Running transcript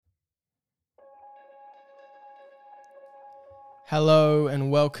Hello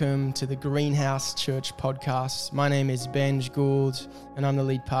and welcome to the Greenhouse Church podcast. My name is Benj Gould and I'm the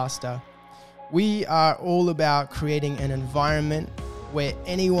lead pastor. We are all about creating an environment where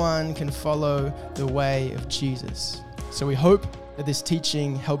anyone can follow the way of Jesus. So we hope that this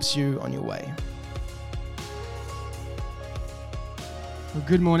teaching helps you on your way. Well,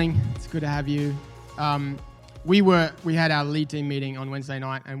 good morning. It's good to have you. We had our lead team meeting on Wednesday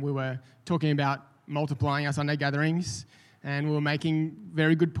night and we were talking about multiplying our Sunday gatherings. And we were making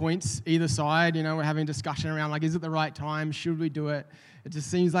very good points either side. You know, we're having a discussion around, like, is it the right time? Should we do it? It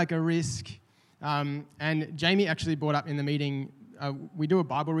just seems like a risk. And Jamie actually brought up in the meeting, we do a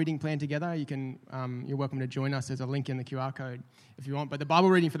Bible reading plan together. You're welcome to join us. There's a link in the QR code if you want. But the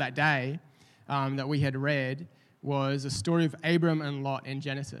Bible reading for that day that we had read was a story of Abram and Lot in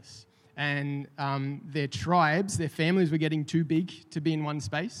Genesis. And their tribes, their families were getting too big to be in one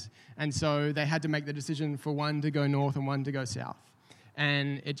space. And so they had to make the decision for one to go north and one to go south.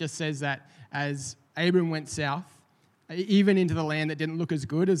 And it just says that as Abram went south, even into the land that didn't look as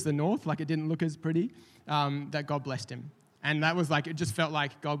good as the north, like it didn't look as pretty, that God blessed him. And that was like, it just felt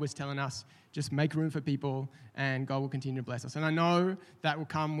like God was telling us, just make room for people and God will continue to bless us. And I know that will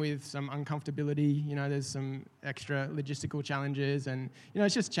come with some uncomfortability. You know, there's some extra logistical challenges and, you know,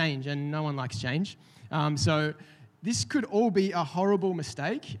 it's just change and no one likes change. So this could all be a horrible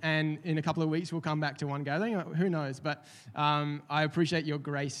mistake. And in a couple of weeks, we'll come back to one gathering. Who knows? But I appreciate your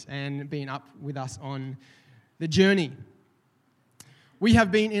grace and being up with us on the journey. We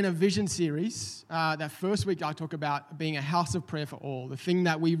have been in a vision series. That first week I talk about being a house of prayer for all. The thing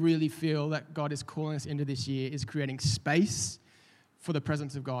that we really feel that God is calling us into this year is creating space for the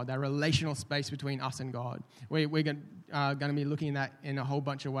presence of God, that relational space between us and God. We're going to be looking at that in a whole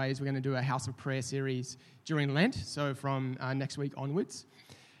bunch of ways. We're going to do a house of prayer series during Lent, so from next week onwards.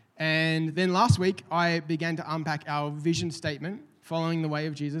 And then last week I began to unpack our vision statement, following the way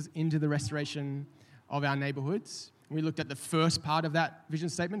of Jesus into the restoration of our neighborhoods. We looked at the first part of that vision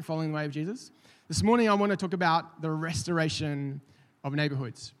statement, following the way of Jesus. This morning, I want to talk about the restoration of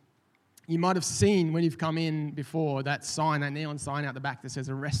neighborhoods. You might have seen when you've come in before that sign, that neon sign out the back that says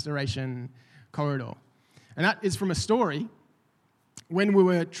a restoration corridor. And that is from a story when we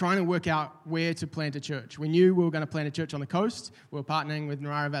were trying to work out where to plant a church. We knew we were going to plant a church on the coast. We were partnering with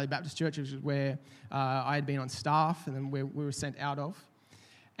Narara Valley Baptist Church, which is where I had been on staff and then we were sent out of.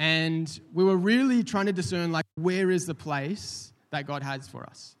 And we were really trying to discern, like, where is the place that God has for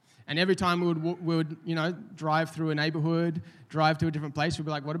us? And every time we would, you know, drive through a neighborhood, drive to a different place, we'd be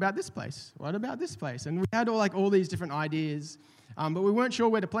like, what about this place? What about this place? And we had all these different ideas, but we weren't sure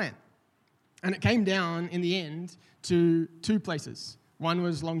where to plant. And it came down, in the end, to two places. One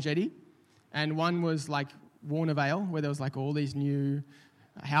was Long Jetty, and one was, like, Warner Vale, where there was, like, all these new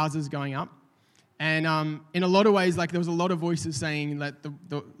houses going up. And in a lot of ways, like, there was a lot of voices saying that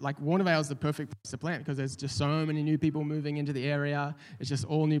like Warner Vale is the perfect place to plant because there's just so many new people moving into the area. It's just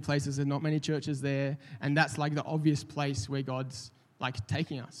all new places. There's not many churches there, and that's like the obvious place where God's like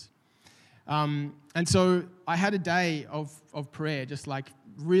taking us. And so I had a day of prayer, just like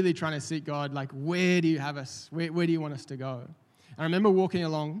really trying to seek God. Like, where do you have us? Where do you want us to go? And I remember walking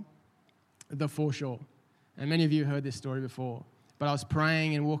along the foreshore, and many of you heard this story before. But I was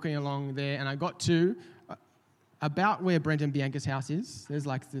praying and walking along there, and I got to about where Brent and Bianca's house is. There's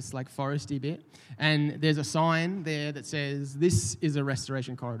like this like foresty bit, and there's a sign there that says, "This is a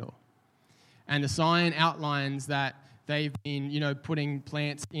restoration corridor." And the sign outlines that they've been, you know, putting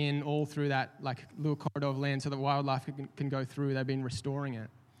plants in all through that like little corridor of land so that wildlife can go through. They've been restoring it.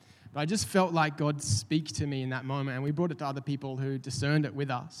 But I just felt like God speak to me in that moment, and we brought it to other people who discerned it with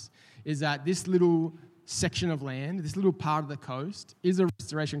us, is that this little section of land, this little part of the coast, is a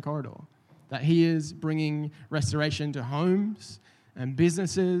restoration corridor. That he is bringing restoration to homes and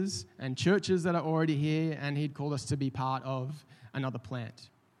businesses and churches that are already here, and he'd called us to be part of another plant.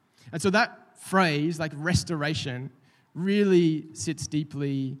 And so that phrase, like restoration, really sits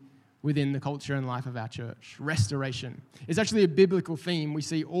deeply within the culture and life of our church. Restoration. It's actually a biblical theme we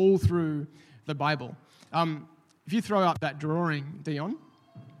see all through the Bible. If you throw up that drawing, Dion.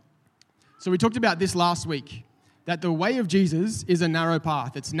 So we talked about this last week, that the way of Jesus is a narrow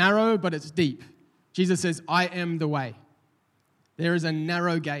path. It's narrow, but it's deep. Jesus says, I am the way. There is a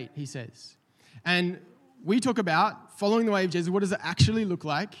narrow gate, he says. And we talk about following the way of Jesus. What does it actually look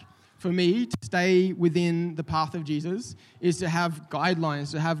like? For me, to stay within the path of Jesus is to have guidelines,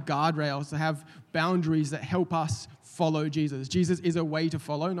 to have guardrails, to have boundaries that help us follow Jesus. Jesus is a way to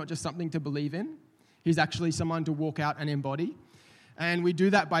follow, not just something to believe in. He's actually someone to walk out and embody. And we do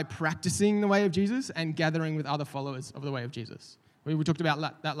that by practicing the way of Jesus and gathering with other followers of the way of Jesus. We talked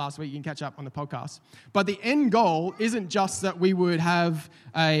about that last week. You can catch up on the podcast. But the end goal isn't just that we would have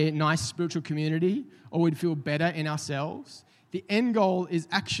a nice spiritual community or we'd feel better in ourselves. The end goal is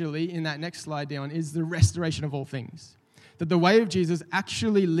actually, in that next slide down, is the restoration of all things. That the way of Jesus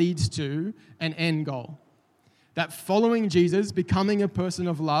actually leads to an end goal. That following Jesus, becoming a person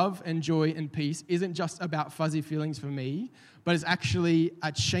of love and joy and peace, isn't just about fuzzy feelings for me, but it's actually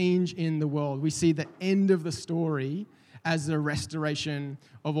a change in the world. We see the end of the story as the restoration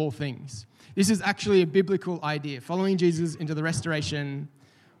of all things. This is actually a biblical idea, following Jesus into the restoration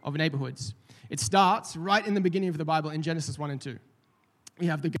of neighborhoods. It starts right in the beginning of the Bible in Genesis 1 and 2. We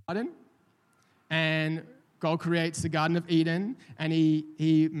have the garden, and God creates the Garden of Eden, and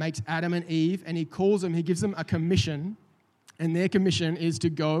he makes Adam and Eve, and he gives them a commission, and their commission is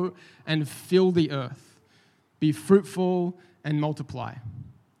to go and fill the earth, be fruitful and multiply.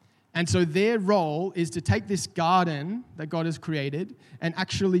 And so their role is to take this garden that God has created and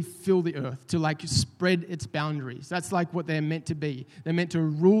actually fill the earth, to spread its boundaries. That's what they're meant to be. They're meant to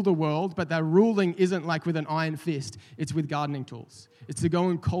rule the world, but their ruling isn't with an iron fist. It's with gardening tools. It's to go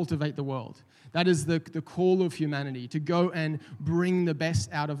and cultivate the world. That is the call of humanity, to go and bring the best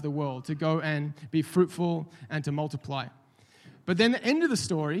out of the world, to go and be fruitful and to multiply. But then the end of the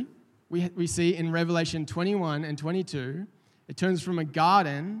story, we see in Revelation 21 and 22, it turns from a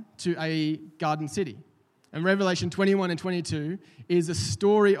garden to a garden city. And Revelation 21 and 22 is a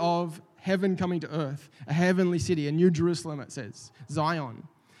story of heaven coming to earth, a heavenly city, a new Jerusalem, it says, Zion.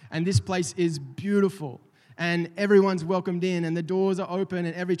 And this place is beautiful, and everyone's welcomed in, and the doors are open,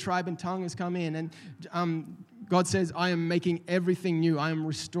 and every tribe and tongue has come in. And God says, I am making everything new. I am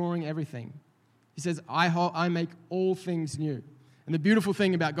restoring everything. He says, I make all things new. And the beautiful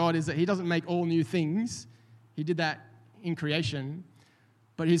thing about God is that he doesn't make all new things. He did that in creation,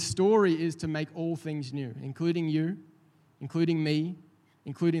 but his story is to make all things new, including you, including me,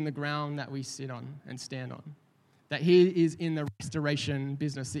 including the ground that we sit on and stand on. That he is in the restoration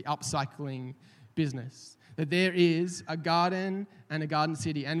business, the upcycling business. That there is a garden and a garden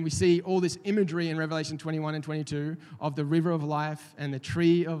city. And we see all this imagery in Revelation 21 and 22 of the river of life and the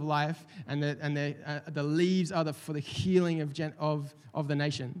tree of life, and the leaves are for the healing of the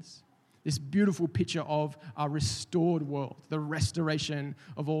nations. This beautiful picture of a restored world, the restoration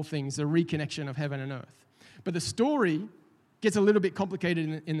of all things, the reconnection of heaven and earth. But the story gets a little bit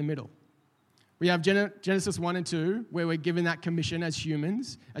complicated in the middle. We have Genesis 1 and 2, where we're given that commission as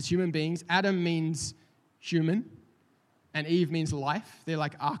humans, as human beings. Adam means human, and Eve means life. They're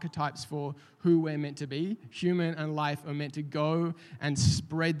like archetypes for who we're meant to be. Human and life are meant to go and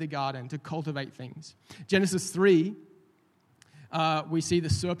spread the garden, to cultivate things. Genesis 3, we see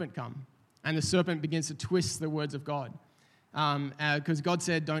the serpent come. And the serpent begins to twist the words of God. Because God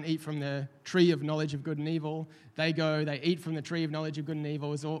said, don't eat from the tree of knowledge of good and evil. They eat from the tree of knowledge of good and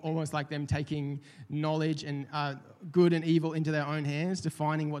evil. It's almost like them taking knowledge and good and evil into their own hands,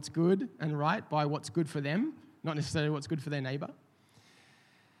 defining what's good and right by what's good for them, not necessarily what's good for their neighbor.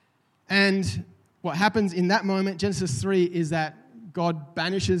 And what happens in that moment, Genesis 3, is that God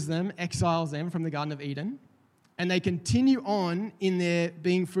banishes them, exiles them from the Garden of Eden. And they continue on in their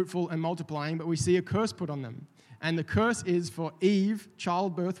being fruitful and multiplying, but we see a curse put on them. And the curse is for Eve,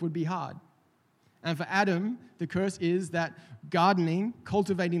 childbirth would be hard. And for Adam, the curse is that gardening,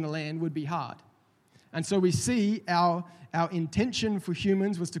 cultivating the land would be hard. And so we see our intention for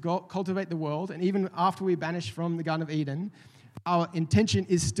humans was to cultivate the world, and even after we banish from the Garden of Eden, our intention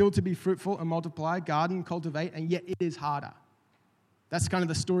is still to be fruitful and multiply, garden, cultivate, and yet it is harder. That's kind of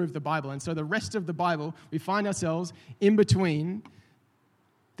the story of the Bible. And so the rest of the Bible, we find ourselves in between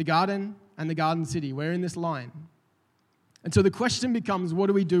the garden and the garden city. We're in this line. And so the question becomes, what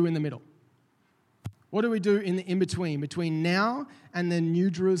do we do in the middle? What do we do in the in-between, between now and the new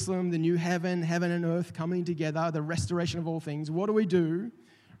Jerusalem, the new heaven and earth coming together, the restoration of all things? What do we do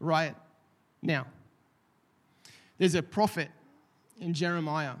right now? There's a prophet in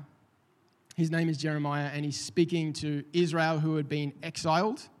Jeremiah. His name is Jeremiah, and he's speaking to Israel who had been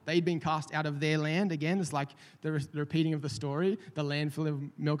exiled. They'd been cast out of their land. Again, it's like the repeating of the story, the land full of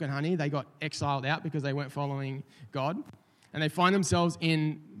milk and honey. They got exiled out because they weren't following God. And they find themselves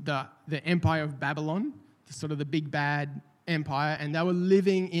in the empire of Babylon, sort of the big bad empire, and they were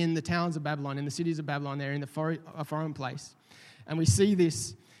living in the towns of Babylon, in the cities of Babylon. They're in a foreign place. And we see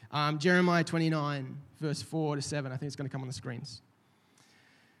this, Jeremiah 29, verse 4 to 7. I think it's going to come on the screens.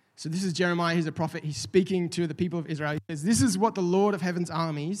 So this is Jeremiah, he's a prophet. He's speaking to the people of Israel. He says, this is what the Lord of heaven's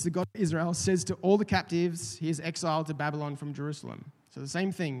armies, the God of Israel, says to all the captives he has exiled to Babylon from Jerusalem. So the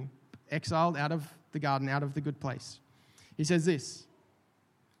same thing, exiled out of the garden, out of the good place. He says this,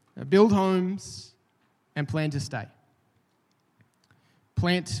 build homes and plan to stay.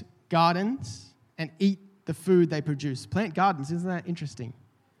 plant gardens, and eat the food they produce. Plant gardens, isn't that interesting?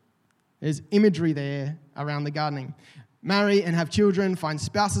 There's imagery there around the gardening. Marry and have children, find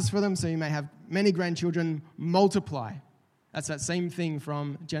spouses for them so you may have many grandchildren, multiply. That's that same thing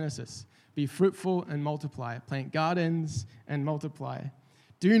from Genesis. Be fruitful and multiply. Plant gardens and multiply.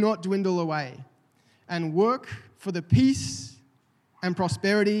 Do not dwindle away, and work for the peace and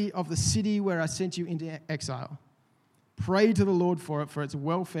prosperity of the city where I sent you into exile. Pray to the Lord for it, for its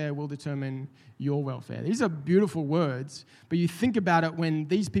welfare will determine your welfare. These are beautiful words, but you think about it when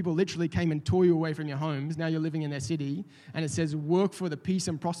these people literally came and tore you away from your homes. Now you're living in their city, and it says, work for the peace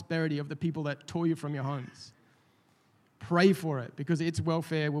and prosperity of the people that tore you from your homes. Pray for it, because its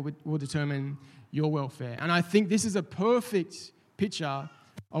welfare will determine your welfare. And I think this is a perfect picture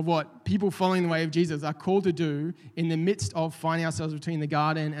of what people following the way of Jesus are called to do in the midst of finding ourselves between the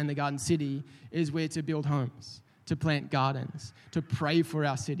garden and the garden city, is we're to build homes, to plant gardens, to pray for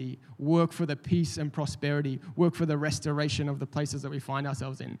our city, work for the peace and prosperity, work for the restoration of the places that we find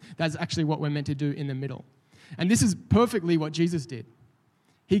ourselves in. That's actually what we're meant to do in the middle. And this is perfectly what Jesus did.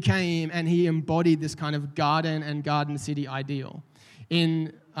 He came and he embodied this kind of garden and garden city ideal.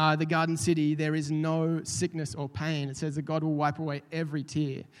 In the garden city, there is no sickness or pain. It says that God will wipe away every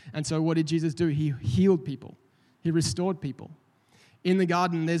tear. And so what did Jesus do? He healed people. He restored people. In the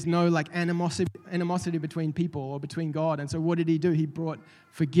garden, there's no animosity between people or between God. And so what did he do? He brought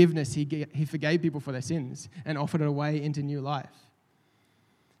forgiveness. He forgave people for their sins and offered a way into new life.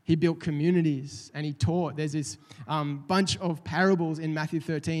 He built communities and he taught. There's this bunch of parables in Matthew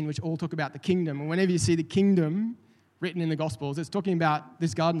 13 which all talk about the kingdom. And whenever you see the kingdom written in the Gospels, it's talking about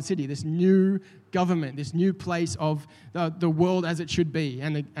this garden city, this new government, this new place of the world as it should be.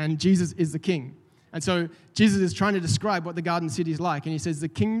 And Jesus is the king. And so Jesus is trying to describe what the garden city is like. And he says the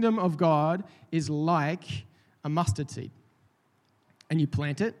kingdom of God is like a mustard seed. And you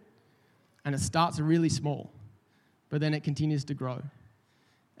plant it, and it starts really small. But then it continues to grow.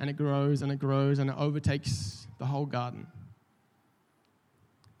 And it grows and it grows and it overtakes the whole garden.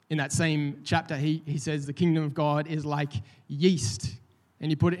 In that same chapter, he says the kingdom of God is like yeast. And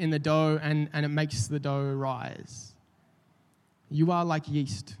you put it in the dough and it makes the dough rise. You are like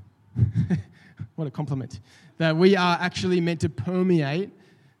yeast. What a compliment. That we are actually meant to permeate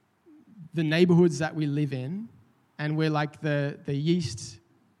the neighborhoods that we live in. And we're like the yeast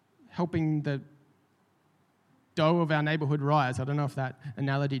helping the dough of our neighborhood rise. I don't know if that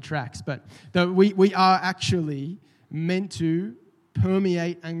analogy tracks, but we are actually meant to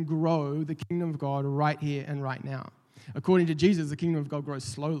permeate and grow the kingdom of God right here and right now. According to Jesus, the kingdom of God grows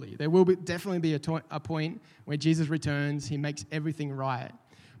slowly. There will definitely be a point where Jesus returns, he makes everything right.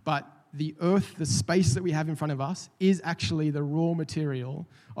 But the earth, the space that we have in front of us, is actually the raw material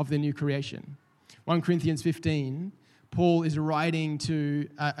of the new creation. 1 Corinthians 15, Paul is writing to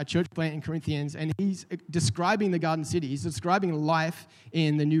a church plant in Corinthians, and he's describing the garden city. He's describing life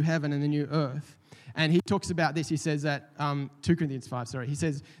in the new heaven and the new earth. And he talks about this. He says that, 2 Corinthians 5, he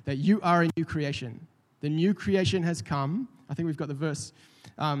says that you are a new creation. The new creation has come. I think we've got the verse.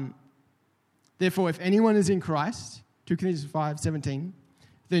 Therefore, if anyone is in Christ, 2 Corinthians 5:17,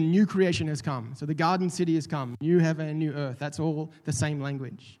 the new creation has come. So the garden city has come. New heaven and new earth. That's all the same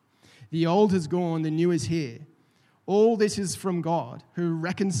language. The old has gone, the new is here. All this is from God, who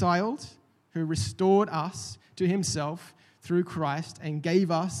reconciled, who restored us to himself through Christ and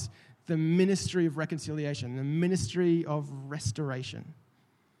gave us the ministry of reconciliation, the ministry of restoration.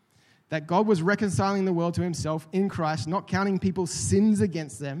 That God was reconciling the world to himself in Christ, not counting people's sins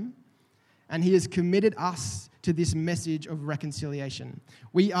against them, and he has committed us to this message of reconciliation.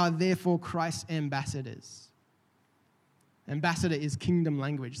 We are therefore Christ's ambassadors. Ambassador is kingdom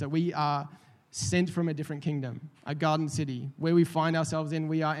language, that we are sent from a different kingdom, a garden city. Where we find ourselves in,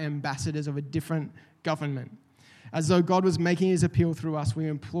 we are ambassadors of a different government. As though God was making his appeal through us, we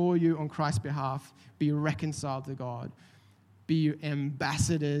implore you on Christ's behalf, be reconciled to God. Be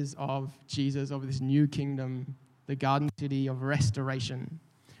ambassadors of Jesus, of this new kingdom, the garden city of restoration.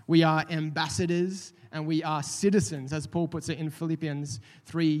 We are ambassadors and we are citizens, as Paul puts it in Philippians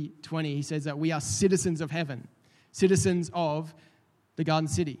 3:20. He says that we are citizens of heaven, citizens of the garden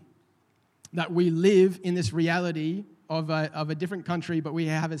city. That we live in this reality of a different country, but we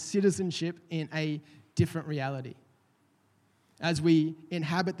have a citizenship in a different reality. As we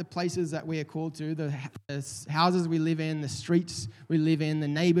inhabit the places that we are called to, the houses we live in, the streets we live in, the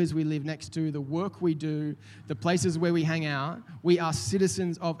neighbors we live next to, the work we do, the places where we hang out, we are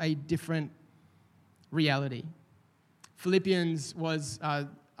citizens of a different reality. Philippians was a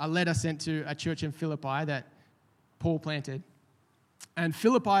letter sent to a church in Philippi that Paul planted. And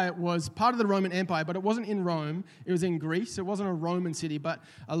Philippi was part of the Roman Empire, but it wasn't in Rome. It was in Greece. It wasn't a Roman city, but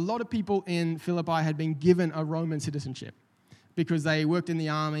a lot of people in Philippi had been given a Roman citizenship because they worked in the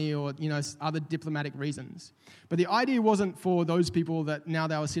army or, other diplomatic reasons. But the idea wasn't for those people that now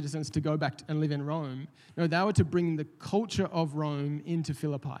they were citizens to go back and live in Rome. No, they were to bring the culture of Rome into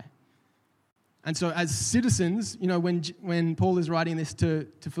Philippi. And so as citizens, when Paul is writing this to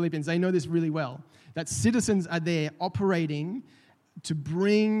Philippians, they know this really well, that citizens are there operating to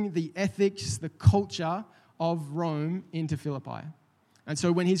bring the ethics, the culture of Rome into Philippi. And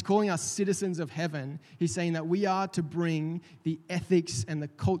so when he's calling us citizens of heaven, he's saying that we are to bring the ethics and the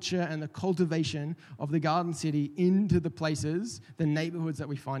culture and the cultivation of the Garden City into the places, the neighborhoods that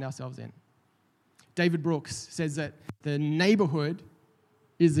we find ourselves in. David Brooks says that the neighborhood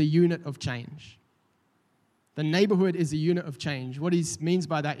is a unit of change. The neighborhood is a unit of change. What he means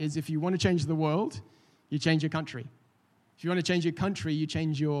by that is if you want to change the world, you change your country. If you want to change your country, you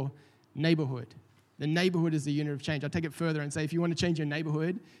change your neighborhood. The neighborhood is the unit of change. I'll take it further and say if you want to change your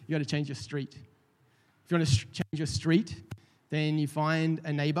neighborhood, you got to change your street. If you want to change your street, then you find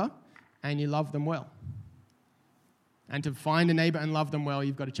a neighbor and you love them well. And to find a neighbor and love them well,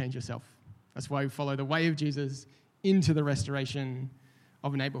 you've got to change yourself. That's why we follow the way of Jesus into the restoration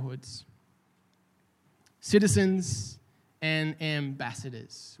of neighborhoods. Citizens and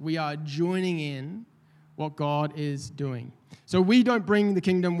ambassadors. We are joining in what God is doing. So we don't bring the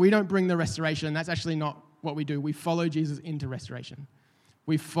kingdom, we don't bring the restoration. That's actually not what we do. We follow Jesus into restoration.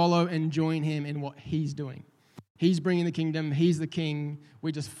 We follow and join him in what he's doing. He's bringing the kingdom, he's the king.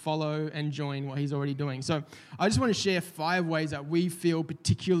 We just follow and join what he's already doing. So I just want to share 5 ways that we feel,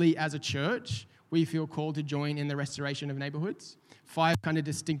 particularly as a church, we feel called to join in the restoration of neighborhoods. 5 kind of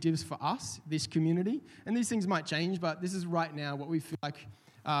distinctives for us, this community. And these things might change, but this is right now what we feel like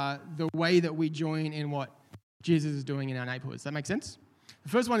the way that we join in what Jesus is doing in our neighborhoods. Does that make sense? The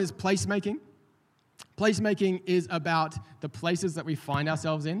first one is placemaking. Placemaking is about the places that we find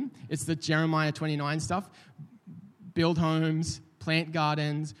ourselves in. It's the Jeremiah 29 stuff. Build homes, plant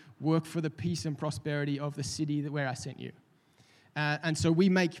gardens, work for the peace and prosperity of the city where I sent you. And so we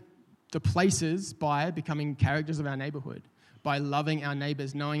make the places by becoming characters of our neighborhood, by loving our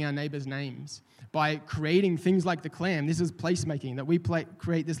neighbors, knowing our neighbors' names, by creating things like the Clam. This is placemaking, that we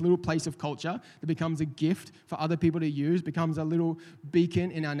create this little place of culture that becomes a gift for other people to use, becomes a little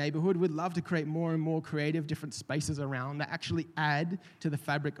beacon in our neighborhood. We'd love to create more and more creative different spaces around that actually add to the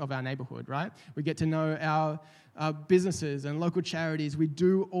fabric of our neighborhood, right? We get to know our businesses and local charities. We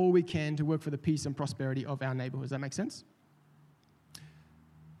do all we can to work for the peace and prosperity of our neighborhood. Does that make sense?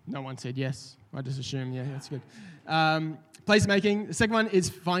 No one said yes. I just assumed, yeah, that's good. Placemaking. The second one is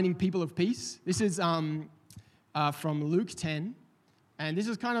finding people of peace. This is from Luke 10, and this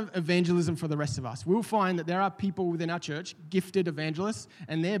is kind of evangelism for the rest of us. We'll find that there are people within our church, gifted evangelists,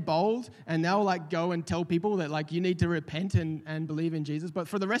 and they're bold, and they'll go and tell people that you need to repent and believe in Jesus. But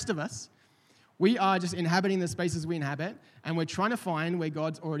for the rest of us, we are just inhabiting the spaces we inhabit, and we're trying to find where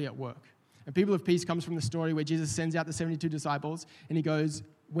God's already at work. And people of peace comes from the story where Jesus sends out the 72 disciples, and he goes,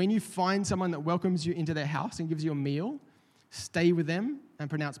 when you find someone that welcomes you into their house and gives you a meal, stay with them and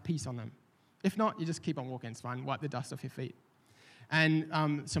pronounce peace on them. If not, you just keep on walking. It's fine. Wipe the dust off your feet.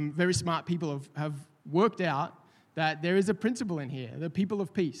 And some very smart people have worked out that there is a principle in here, the people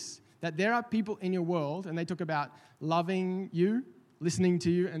of peace, that there are people in your world, and they talk about loving you, listening to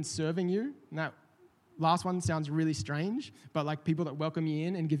you, and serving you. And that last one sounds really strange, but people that welcome you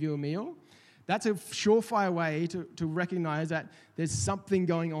in and give you a meal. That's a surefire way to recognize that there's something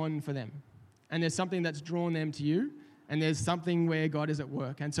going on for them. And there's something that's drawn them to you. And there's something where God is at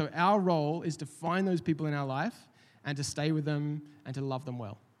work. And so our role is to find those people in our life and to stay with them and to love them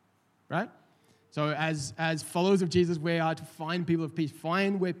well. Right? So as followers of Jesus, we are to find people of peace.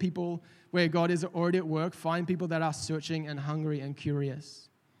 Find where God is already at work. Find people that are searching and hungry and curious.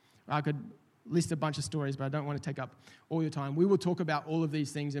 I could list a bunch of stories, but I don't want to take up all your time. We will talk about all of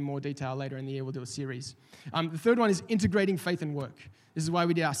these things in more detail later in the year. We'll do a series. The third one is integrating faith and work. This is why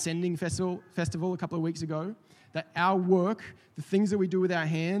we did our Sending Festival a couple of weeks ago, that our work, the things that we do with our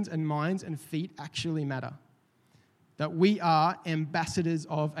hands and minds and feet actually matter. That we are ambassadors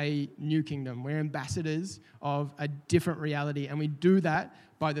of a new kingdom. We're ambassadors of a different reality, and we do that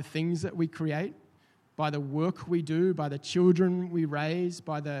by the things that we create, by the work we do, by the children we raise,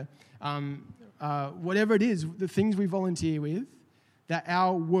 by the whatever it is, the things we volunteer with, that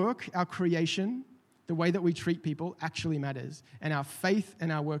our work, our creation, the way that we treat people actually matters. And our faith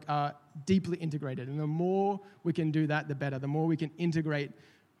and our work are deeply integrated. And the more we can do that, the better. The more we can integrate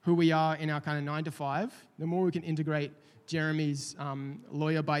who we are in our kind of 9 to 5, the more we can integrate Jeremy's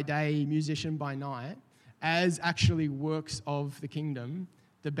lawyer by day, musician by night, as actually works of the kingdom,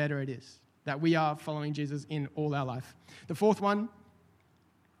 the better it is. That we are following Jesus in all our life. The fourth one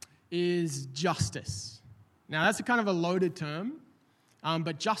is justice. Now, that's a kind of a loaded term,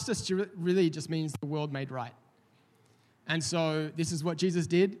 but justice really just means the world made right. And so this is what Jesus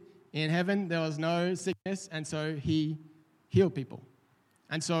did. In heaven, there was no sickness, and so he healed people.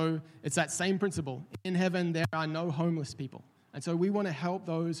 And so it's that same principle. In heaven, there are no homeless people. And so we want to help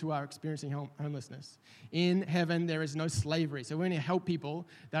those who are experiencing homelessness. In heaven, there is no slavery. So we want to help people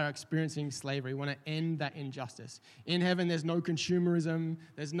that are experiencing slavery. We want to end that injustice. In heaven, there's no consumerism.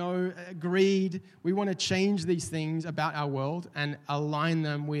 There's no greed. We want to change these things about our world and align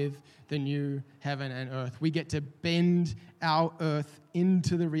them with the new heaven and earth. We get to bend our earth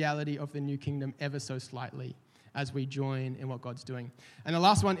into the reality of the new kingdom ever so slightly as we join in what God's doing. And the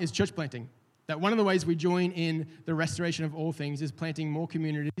last one is church planting. That one of the ways we join in the restoration of all things is planting more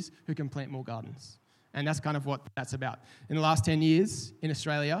communities who can plant more gardens. And that's kind of what that's about. In the last 10 years in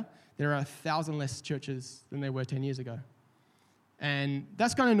Australia, there are 1,000 less churches than there were 10 years ago. And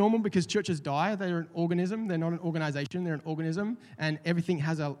that's kind of normal because churches die. They're an organism. They're not an organization. They're an organism. And everything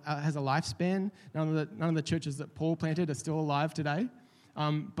has a lifespan. None of the churches that Paul planted are still alive today.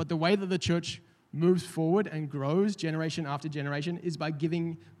 But the way that the church moves forward and grows generation after generation is by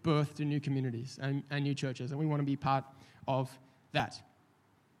giving birth to new communities and new churches. And we want to be part of that.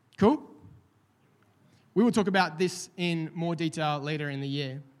 Cool? We will talk about this in more detail later in the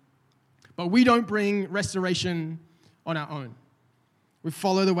year. But we don't bring restoration on our own. We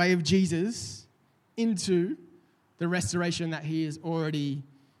follow the way of Jesus into the restoration that he is already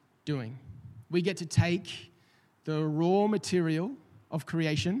doing. We get to take the raw material of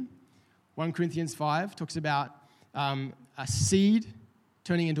creation. 1 Corinthians 5 talks about a seed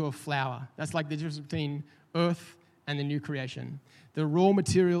turning into a flower. That's like the difference between earth and the new creation. The raw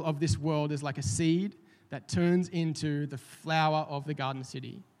material of this world is like a seed that turns into the flower of the garden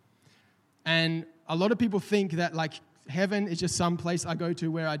city. And a lot of people think that like heaven is just some place I go to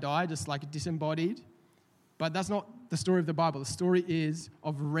where I die, just like disembodied. But that's not the story of the Bible. The story is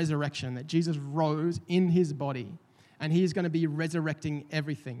of resurrection, that Jesus rose in his body. And he is going to be resurrecting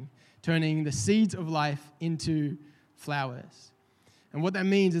everything, turning the seeds of life into flowers. And what that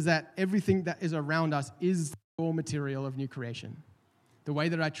means is that everything that is around us is the raw material of new creation. The way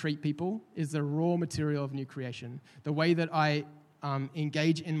that I treat people is the raw material of new creation. The way that I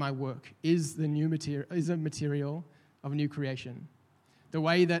engage in my work is the material of new creation. The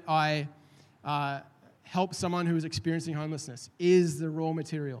way that I help someone who is experiencing homelessness is the raw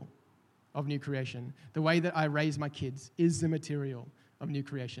material of new creation. The way that I raise my kids is the material of new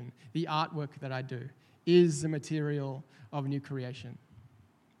creation. The artwork that I do is the material of new creation.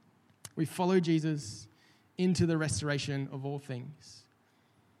 We follow Jesus into the restoration of all things.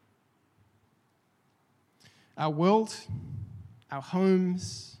 Our world, our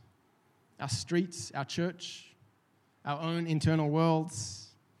homes, our streets, our church, our own internal worlds,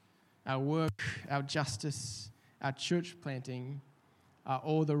 our work, our justice, our church planting are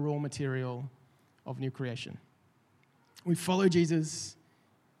all the raw material of new creation. We follow Jesus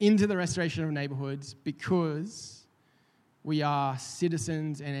into the restoration of neighborhoods because we are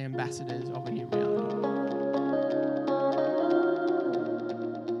citizens and ambassadors of a new reality.